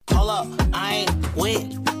Hold up, I ain't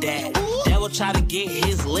with that. Devil try to get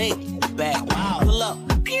his leg back. Wow. Pull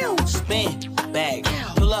up, pew, spin back.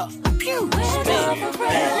 Pull up, pew, spin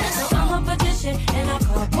back. So I'm a magician and I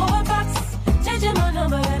call boy box. Changing my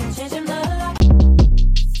number and changing my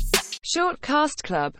life. Short Cast Club.